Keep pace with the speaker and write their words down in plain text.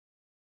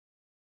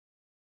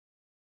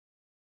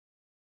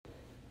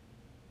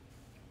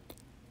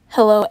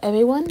Hello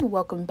everyone,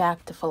 welcome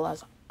back to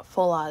Fola's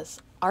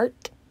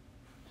Art.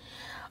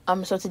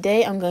 So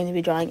today I'm going to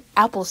be drawing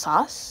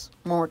applesauce,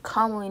 more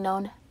commonly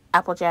known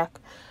applejack,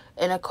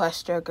 in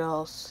Equestria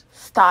Girls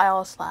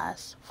style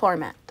 /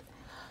 format.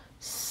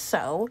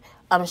 So,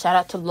 shout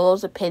out to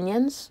Lola's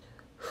Opinions,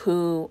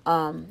 who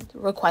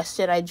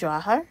requested I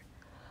draw her.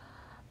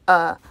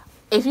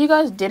 If you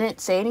guys didn't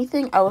say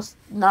anything, I was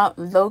not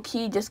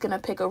low-key just gonna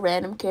pick a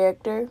random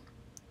character.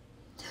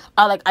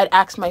 I'd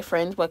ask my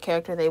friends what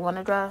character they want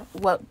to draw,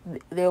 what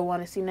they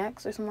want to see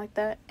next, or something like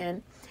that,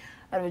 and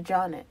I would have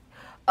drawn it.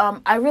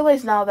 I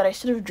realize now that I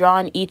should have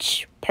drawn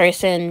each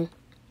person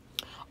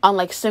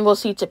on single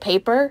sheets of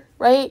paper,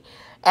 right?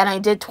 And I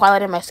did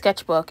Twilight in my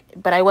sketchbook,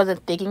 but I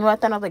wasn't thinking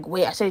about that. I was like,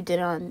 wait, I should have did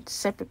it on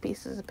separate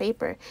pieces of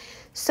paper.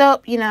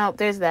 So,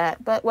 there's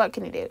that. But what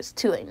can you do? It's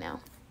too late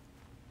now.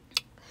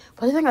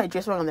 But I think I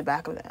just went on the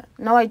back of that.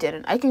 No, I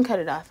didn't. I can cut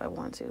it off if I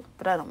want to,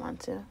 but I don't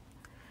want to.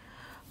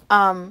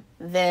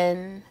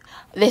 Then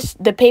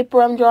the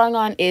paper I'm drawing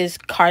on is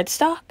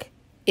cardstock.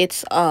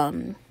 It's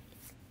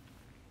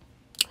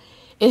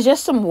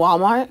just some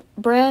Walmart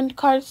brand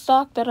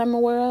cardstock that I'm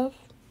aware of.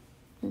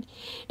 It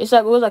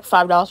was like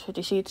 $5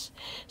 50 sheets.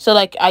 So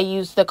I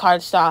used the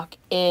cardstock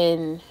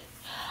in,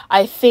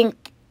 I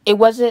think it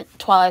wasn't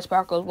Twilight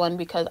Sparkles one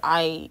because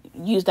I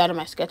used that in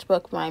my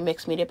sketchbook, my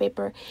mixed media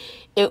paper.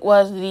 It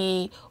was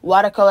the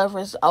watercolor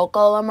versus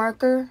alcohol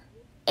marker.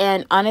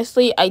 And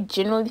honestly, I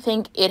genuinely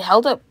think it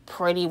held up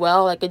pretty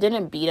well. It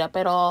didn't beat up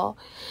at all.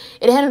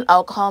 It had an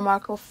alcohol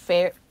marker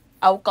fairly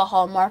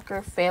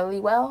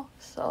well.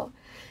 So,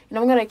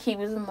 I'm going to keep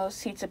using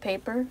those sheets of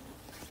paper.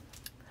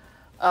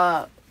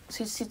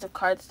 Sheets of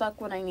cardstock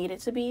when I need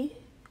it to be.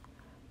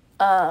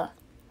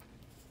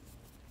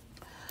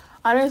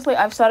 Honestly,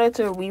 I've started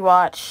to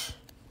rewatch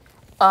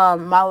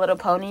My Little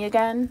Pony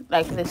again.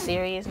 The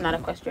series,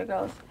 not Equestria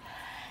Girls.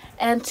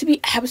 And to be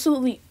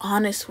absolutely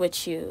honest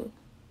with you,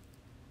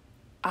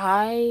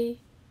 I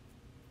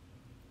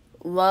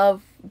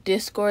love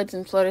Discord's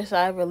and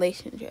Fluttershy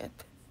relationship.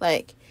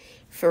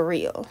 For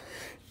real.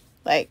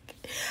 I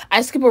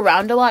skip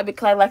around a lot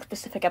because I like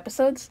specific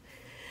episodes.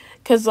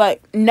 Because,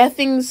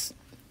 nothing's,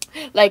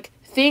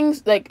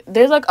 things,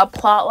 there's, a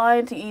plot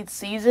line to each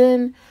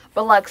season.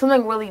 But,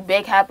 something really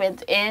big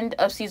happens end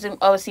of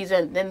a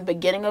season, then the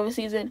beginning of a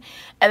season.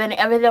 And then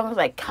everything was,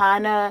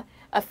 kind of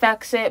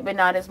affects it, but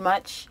not as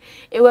much.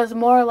 It was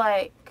more,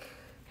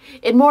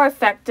 it more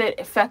affected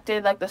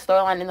the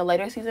storyline in the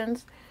later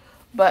seasons.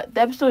 But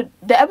the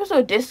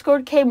episode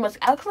Discord came was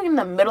actually in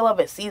the middle of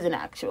a season,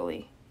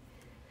 actually.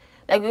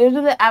 It was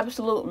in the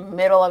absolute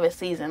middle of a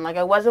season.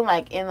 It wasn't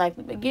in the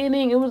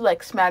beginning. It was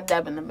smack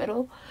dab in the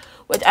middle,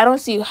 which I don't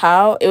see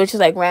how. It was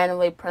just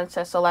randomly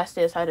Princess Celeste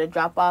decided to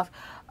drop off.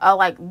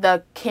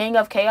 The King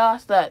of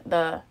Chaos,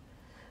 the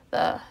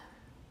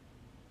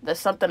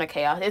something of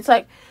chaos. It's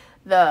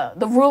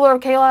the ruler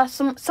of chaos.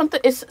 Something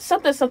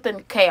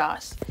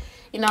chaos.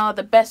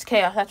 The best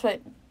chaos. That's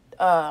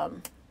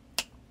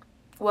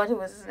what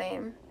was his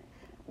name?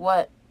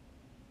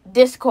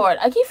 Discord.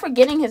 I keep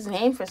forgetting his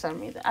name for some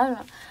reason. I don't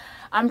know.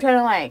 I'm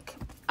trying to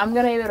I'm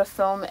gonna be able to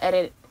film,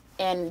 edit,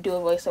 and do a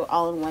voiceover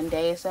all in one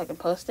day so I can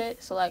post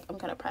it. So I'm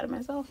kind of proud of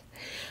myself.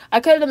 I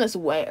could have done this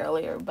way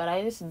earlier, but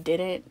I just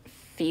didn't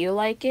feel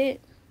like it.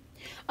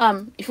 If you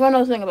want to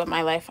know something about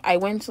my life, I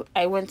went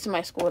to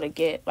my school to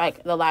get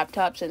the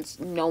laptop since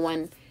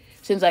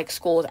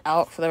school is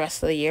out for the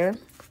rest of the year.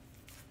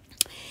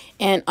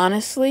 And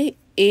honestly,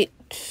 it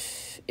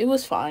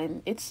was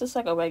fine. It's just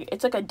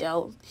it's a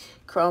Dell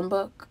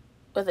Chromebook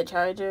with a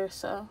charger,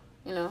 so,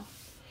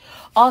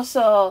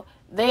 Also,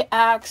 they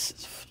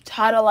asked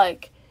how to,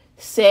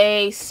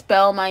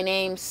 spell my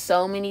name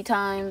so many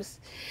times.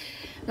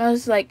 And I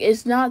was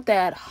it's not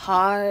that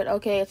hard,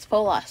 okay? It's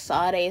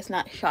Folasade, it's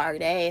not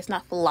Charde, it's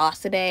not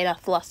Velocity,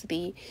 not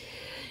Velocity.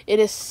 It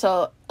is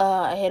so,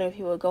 I hate if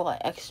people go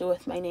extra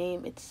with my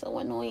name. It's so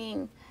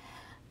annoying.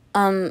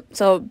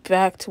 So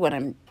back to what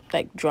I'm,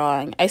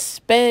 drawing. I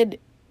sped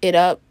it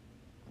up.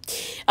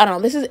 I don't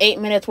know, this is 8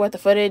 minutes worth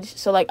of footage,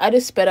 so I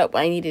just sped up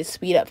what I needed to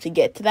speed up to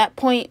get to that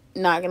point.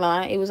 Not gonna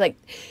lie, it was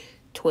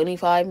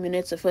 25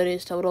 minutes of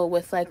footage total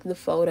with the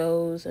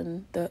photos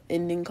and the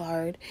ending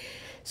card.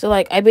 So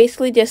I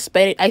basically just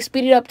speed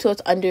it up till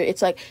it's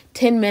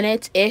 10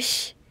 minutes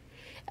ish,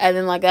 and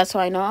then that's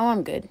how I know, oh,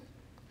 I'm good.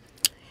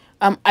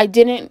 I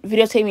didn't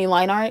videotape me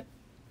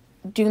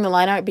doing the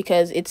line art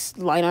because it's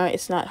line art,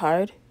 it's not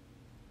hard.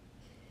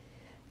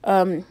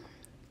 I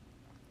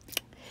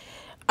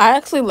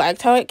actually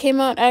liked how it came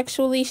out,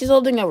 actually. She's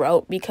holding a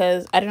rope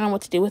because I don't know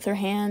what to do with her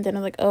hand. And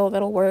I'm oh,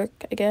 that'll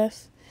work, I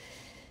guess.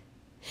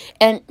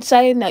 And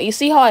side note, you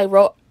see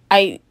how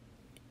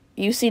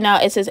you see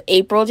now it says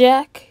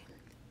Applejack?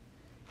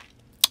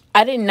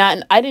 I did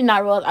not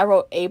realize I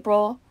wrote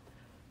April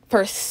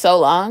for so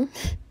long.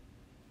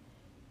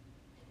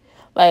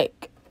 I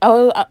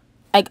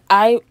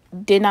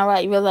did not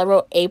realize I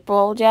wrote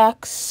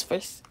Applejacks for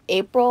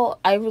April.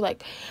 I was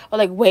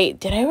wait,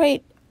 did I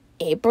write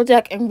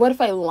Applejack? And what if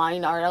I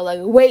line art? I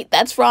was wait,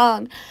 that's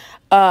wrong.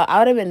 I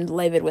would have been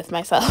livid with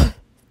myself.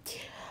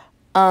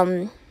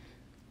 Okay,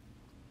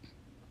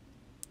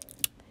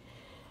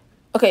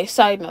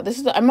 side note.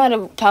 I might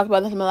have talked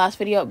about this in my last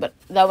video, but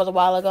that was a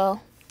while ago,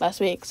 last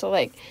week, so,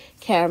 like,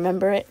 can't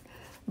remember it.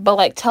 But,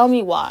 like, tell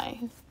me why.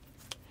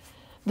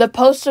 The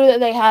poster that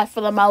they had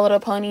for the My Little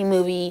Pony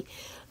movie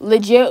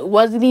legit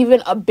wasn't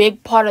even a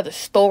big part of the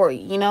story,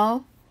 you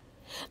know?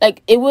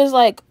 Like, it was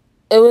like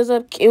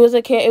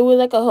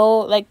a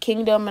whole, like,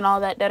 kingdom and all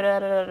that,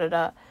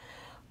 da-da-da-da-da-da.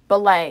 But,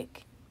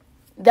 like,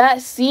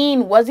 that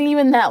scene wasn't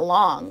even that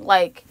long.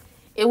 Like,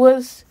 it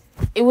was,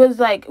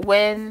 like,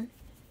 when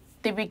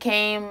they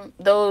became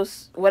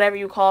those, whatever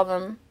you call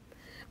them,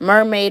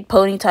 mermaid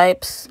pony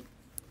types.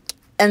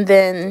 And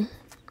then,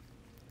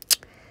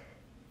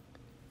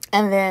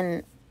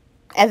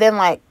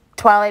 like,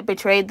 Twilight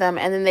betrayed them,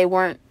 and then they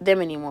weren't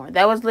them anymore.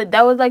 That was,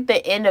 like,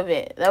 the end of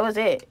it. That was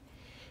it.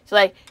 So,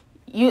 like,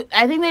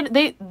 I think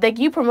they like,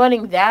 you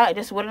promoting that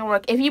just wouldn't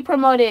work. If you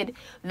promoted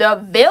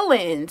the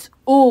villains,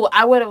 ooh,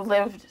 I would have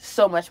lived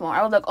so much more.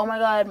 I was like, oh my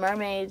god,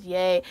 mermaids,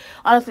 yay.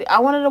 Honestly,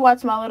 I wanted to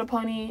watch My Little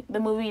Pony, the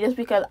movie, just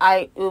because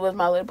it was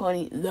My Little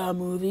Pony, the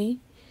movie.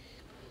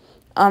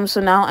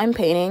 So now I'm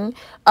painting.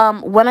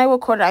 When I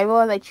recorded, I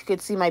realized that you could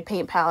see my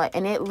paint palette,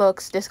 and it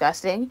looks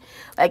disgusting.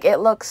 Like, it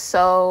looks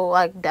so,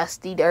 like,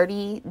 dusty,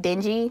 dirty,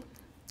 dingy.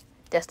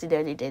 Dusty,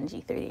 dirty,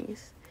 dingy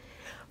 3Ds.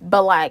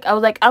 But, like, I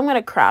was like, I'm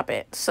gonna crop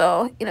it.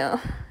 So, you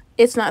know,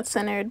 it's not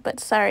centered, but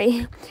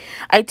sorry.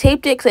 I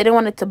taped it because I didn't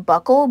want it to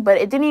buckle, but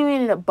it didn't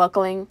even end up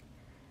buckling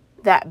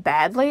that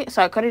badly.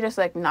 So I could have just,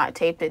 like, not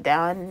taped it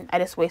down. I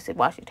just wasted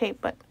washi tape,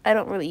 but I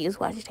don't really use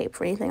washi tape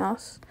for anything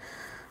else.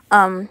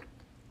 I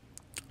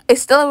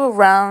still have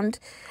around,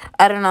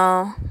 I don't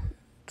know,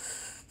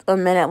 a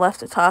minute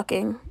left of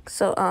talking.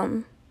 So,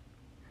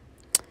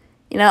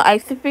 you know, I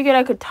figured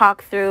I could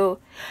talk through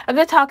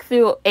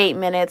 8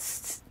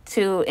 minutes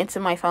into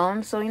my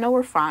phone. So, you know,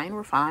 we're fine.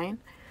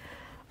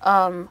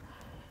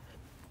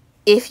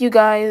 If you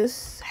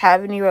guys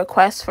have any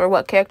requests for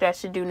what character I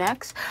should do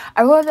next,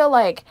 I realized that,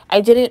 like,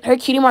 her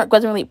cutie mark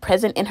wasn't really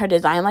present in her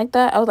design like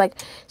that. I was like,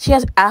 she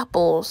has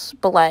apples,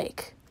 but,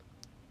 like,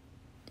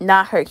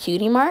 not her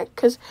cutie mark.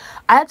 Because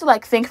I had to,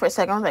 like, think for a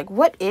second. I was like,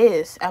 what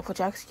is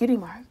Applejack's cutie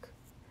mark?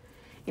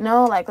 You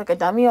know, like a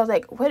dummy. I was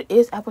like, what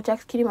is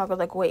Applejack's cutie mark? I was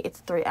like, wait, it's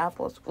 3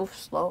 apples. Oof,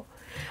 slow.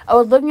 I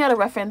was looking at a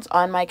reference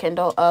on my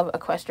Kindle of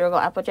Equestria Girl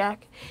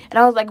Applejack, and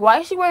I was like, why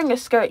is she wearing a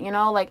skirt? You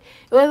know, like,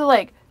 it was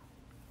like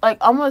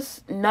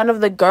almost none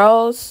of the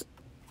girls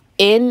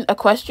in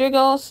Equestria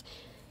Girls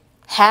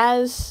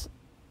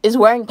is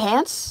wearing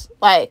pants,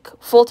 like,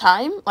 full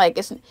time. Like,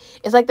 it's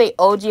like the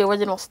OG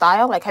original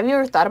style. Like, have you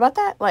ever thought about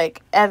that?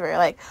 Like, ever?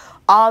 Like,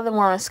 all of them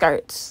wearing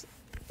skirts.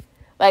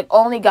 Like,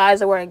 only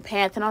guys are wearing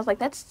pants. And I was like,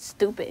 that's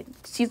stupid.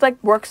 She's,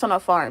 like, works on a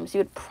farm. She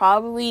would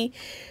probably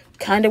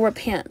kind of wear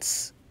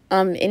pants.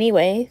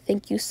 Anyway,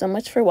 thank you so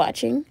much for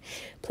watching.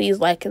 Please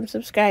like and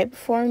subscribe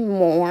for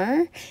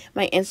more.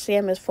 My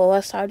Instagram is full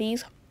of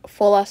Saudis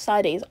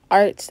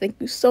arts. Thank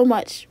you so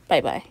much.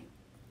 Bye-bye.